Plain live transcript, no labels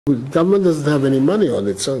Government doesn't have any money on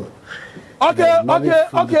its own. Okay.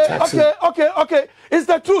 It's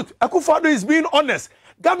the truth. Akufo-Addo is being honest.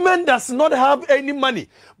 Government does not have any money.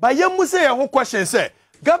 But you say a whole question say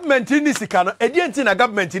government in this no edienti na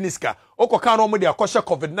government in this ka okoka no mo de akoshe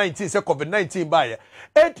COVID-19 say COVID-19 buy.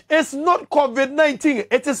 It is not COVID-19,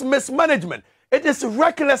 it is mismanagement. It is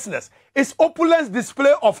recklessness. It's opulence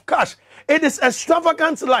display of cash. It is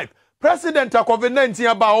extravagant life. President of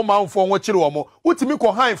COVID-19 about o man for nwachiri omo utimi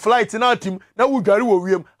ko high flight na team na wudware wo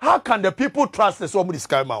wiem. How can the people trust this omo this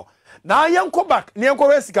guy now? Now yanko back na yanko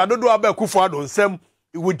resika dodo aba Akufo-Addo nsem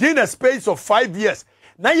within a space of 5 years.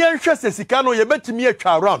 Na yanhwe sesika no ye betimi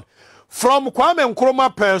atwa around from Kwame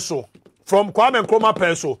Nkrumah penso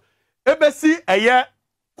ebesi eye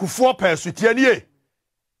Kufuor penso tianie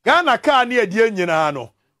Ghana ka na edie nyina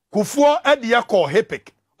no Kufuor edie call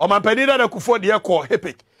Hepik o mampani da Kufuor de call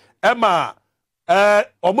Hepik Emma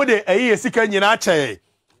omude eye sika nyina ache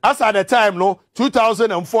as at the time no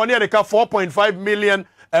 2004 near the 4.5 million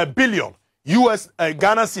billion US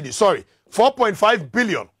Ghana cedi 4.5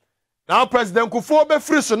 billion. Now President Kufuor be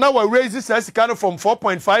free so now we raise this sika from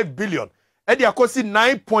 4.5 billion e dey akosi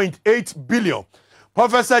 9.8 billion.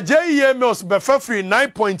 Professor J.E. Mills be free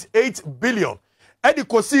 9.8 billion e dey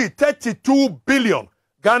kosi 32 billion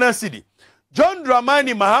Ghana cedi. John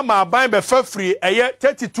Dramani Mahama Aban be free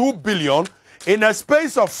 32 billion in a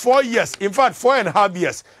space of 4 years. In fact, 4.5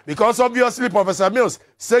 years. Because obviously Professor Mills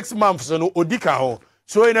 6 months no odika ho.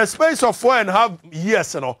 So in a space of 4.5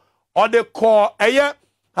 years or the core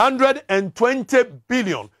 120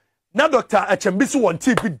 billion. Now Dr. Achembisu won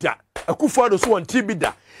TB da. Akufo-Addo so won TB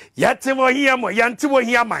da. Yate wo hia mo yante wo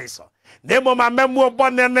hia man so. Nemo ma memo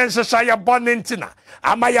bonne nshesha ya bonne ntina.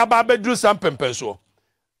 Ama ya ba bedru sam pempen so.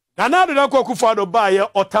 Na na do Akufo-Addo ba ye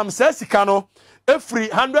otam sika no every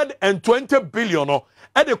 120 billion no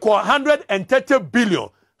e dey call 130 billion,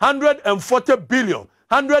 140 billion,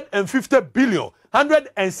 150 billion,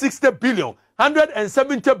 160 billion,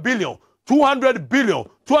 170 billion, 200 billion,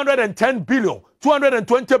 210 billion,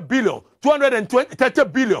 220 billion, 230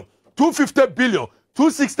 billion, 250 billion,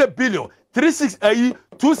 260 billion,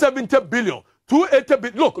 270 billion, 280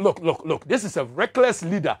 billion. Look. This is a reckless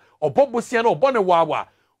leader. Obobosiano Obonewawa.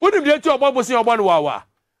 What do you do Obobosiano Obonewawa?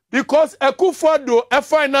 Because Akufo-Addo, a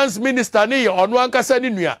finance minister, ne onu ankasa ni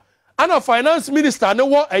nua. And a finance minister, ne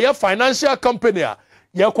wo a financial company.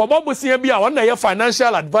 Ye Obobosian bi a one na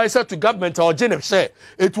financial advisor to government or Jenef share.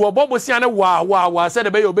 It will Obobosian wa said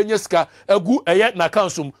the bay obenye sika egu na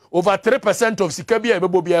council over 3% of sika bi e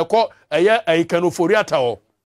bebo bi e ko a ikanoforiata o.